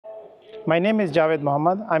My name is Javaid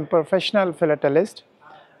Mohammed. I'm a professional philatelist,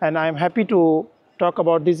 and I'm happy to talk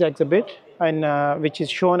about this exhibit, which is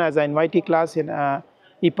shown as an invitee class in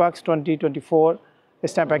EPAEX 2024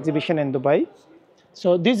 stamp exhibition in Dubai.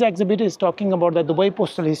 So this exhibit is talking about the Dubai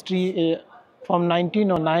Postal History from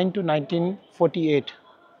 1909 to 1948.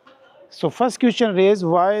 So first question raised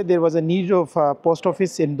why there was a need of a post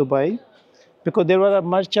office in Dubai, because there were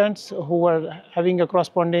merchants who were having a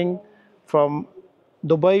corresponding from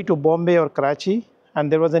Dubai to Bombay or Karachi,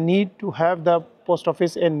 and there was a need to have the post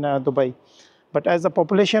office in Dubai. But as the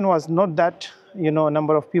population was not that,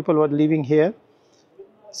 number of people were living here,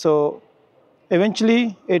 so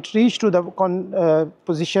eventually it reached to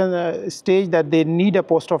the stage that they need a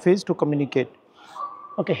post office to communicate.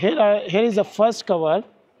 Okay, here is the first cover,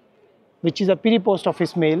 which is a pre-post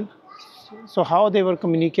office mail. So how they were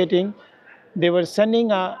communicating, they were sending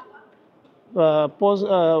what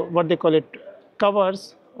they call it,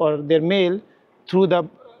 covers or their mail through the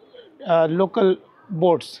local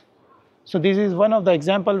boats. So this is one of the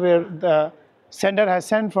example where the sender has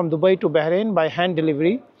sent from Dubai to Bahrain by hand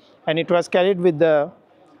delivery, and it was carried with the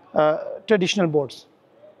traditional boats.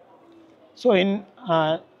 So in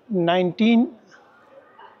 19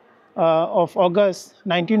 of August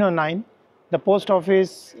 1909, the post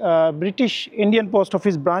office, British Indian Post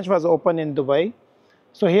Office branch was opened in Dubai.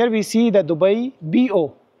 So here we see the Dubai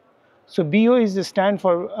BO. So BO is the stand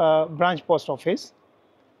for branch post office.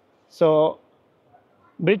 So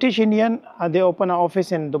British Indian, they open an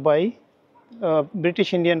office in Dubai,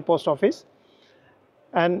 British Indian Post Office.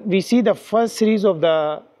 And we see the first series of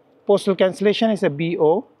the postal cancellation is a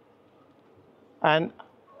BO. And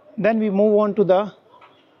then we move on to the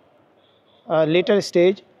later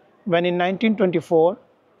stage, when in 1924,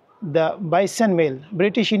 the Bison Mail,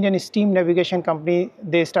 British Indian Steam Navigation Company,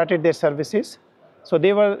 they started their services. So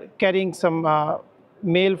they were carrying some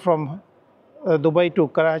mail from Dubai to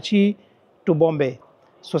Karachi to Bombay.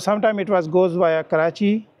 So sometime it goes via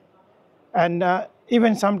Karachi, and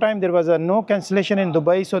even sometime there was no cancellation in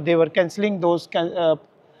Dubai, so they were cancelling those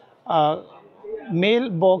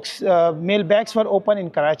mail bags were open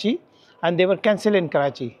in Karachi, and they were cancelled in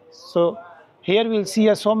Karachi. So here we'll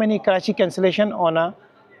see so many Karachi cancellation on a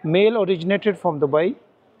mail originated from Dubai.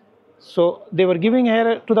 So they were giving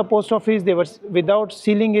here to the post office. They were, without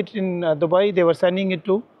sealing it in Dubai, they were sending it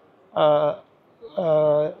to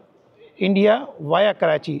India via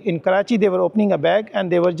Karachi. In Karachi, they were opening a bag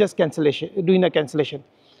and they were just doing a cancellation.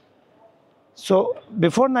 So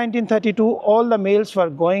before 1932, all the mails were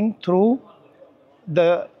going through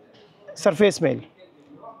the surface mail,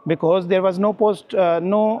 because there was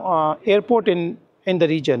no airport in the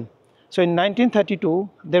region. So in 1932,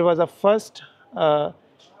 there was a first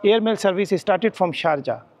airmail service started from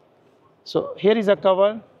Sharjah. So here is a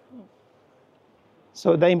cover.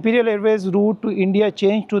 So the Imperial Airways route to India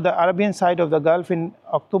changed to the Arabian side of the Gulf in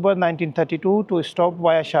October 1932 to stop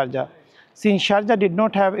via Sharjah. Since Sharjah did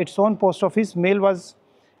not have its own post office, mail was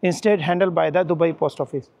instead handled by the Dubai Post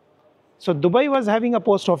Office. So Dubai was having a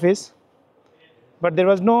post office, but there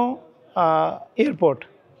was no airport.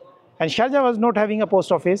 And Sharjah was not having a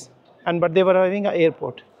post office, but they were having an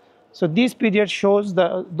airport. So this period shows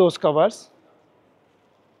those covers.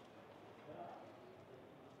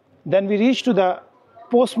 Then we reach to the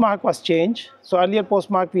postmark was changed. So earlier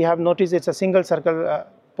postmark, we have noticed it's a single circle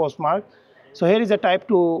postmark. So here is a type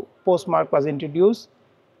 2 postmark was introduced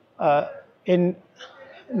in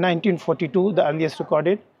 1942, the earliest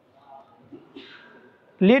recorded.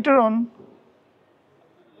 Later on,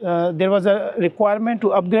 there was a requirement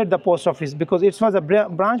to upgrade the post office, because it was a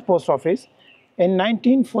branch post office. In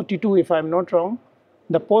 1942, if I'm not wrong,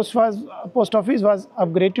 the post office was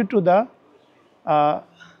upgraded to the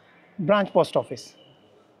branch post office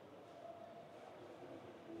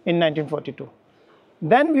in 1942.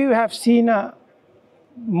 Then we have seen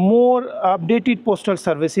more updated postal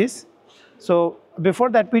services. So before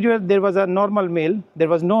that period, there was a normal mail. There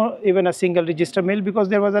was no even a single register mail, because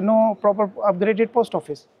there was no proper upgraded post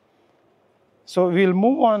office. So we'll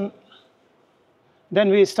move on. Then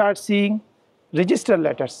we start seeing register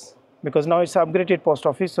letters, because now it's an upgraded post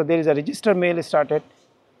office. So there is a register mail started.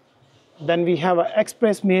 Then we have an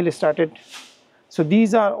express mail started. So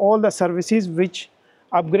these are all the services which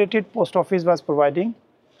upgraded post office was providing.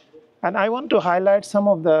 And I want to highlight some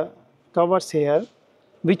of the covers here,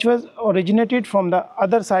 which was originated from the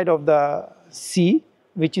other side of the sea,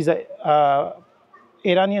 which is a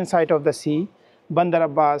Iranian side of the sea, Bandar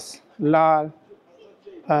Abbas, Lar.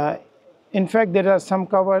 In fact, there are some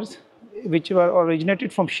covers which were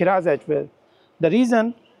originated from Shiraz as well. The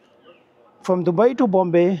reason, from Dubai to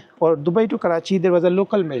Bombay or Dubai to Karachi, there was a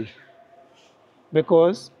local mail,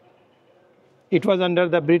 because it was under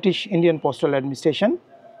the British Indian Postal Administration.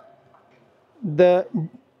 The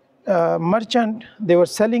merchant, they were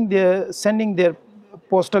sending their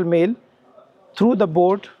postal mail through the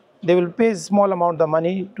boat. They will pay a small amount of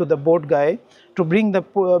money to the boat guy to bring the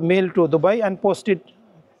mail to Dubai and posted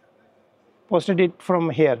it from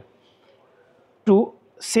here to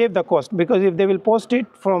save the cost, because if they will post it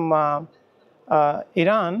from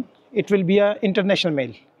Iran, it will be an international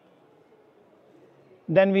mail.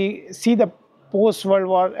 Then we see the post-World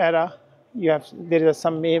War era. There is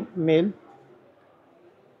some mail.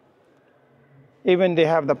 Even they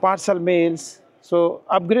have the parcel mails. So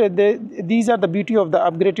these are the beauty of the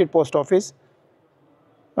upgraded post office.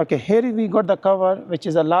 Okay, here we got the cover, which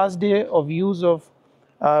is the last day of use of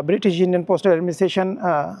British Indian Postal Administration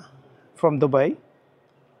from Dubai.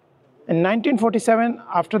 In 1947,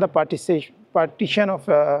 after the partition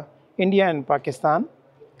of India and Pakistan,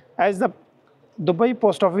 as the Dubai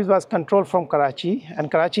post office was controlled from Karachi, and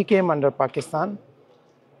Karachi came under Pakistan.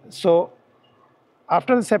 So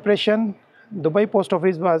after the separation, Dubai post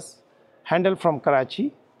office was handled from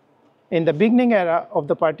Karachi. In the beginning era of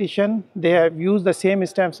the partition, they have used the same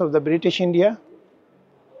stamps of the British India.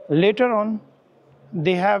 Later on,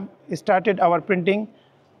 they have started our printing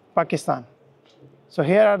Pakistan. So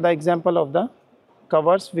here are the example of the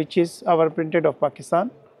covers, which is our printed of Pakistan.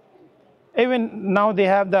 Even now they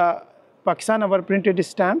have the Pakistan our printed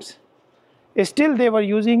stamps. Still they were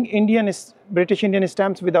using British Indian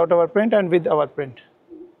stamps without our print and with our print.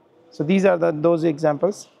 So these are those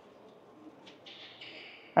examples.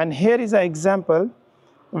 And here is an example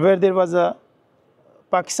where there was a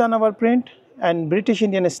Pakistan our print and British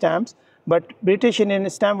Indian stamps, but British Indian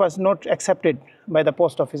stamp was not accepted by the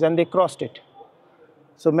post office and they crossed it.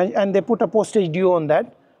 So, and they put a postage due on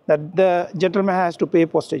that the gentleman has to pay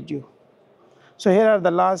postage due. So here are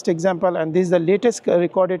the last example, and this is the latest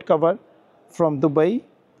recorded cover from Dubai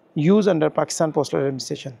used under Pakistan Postal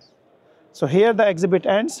Administration. So here the exhibit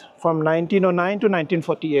ends from 1909 to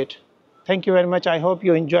 1948. Thank you very much. I hope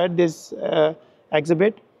you enjoyed this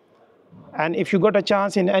exhibit. And if you got a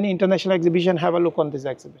chance in any international exhibition, have a look on this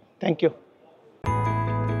exhibit. Thank you.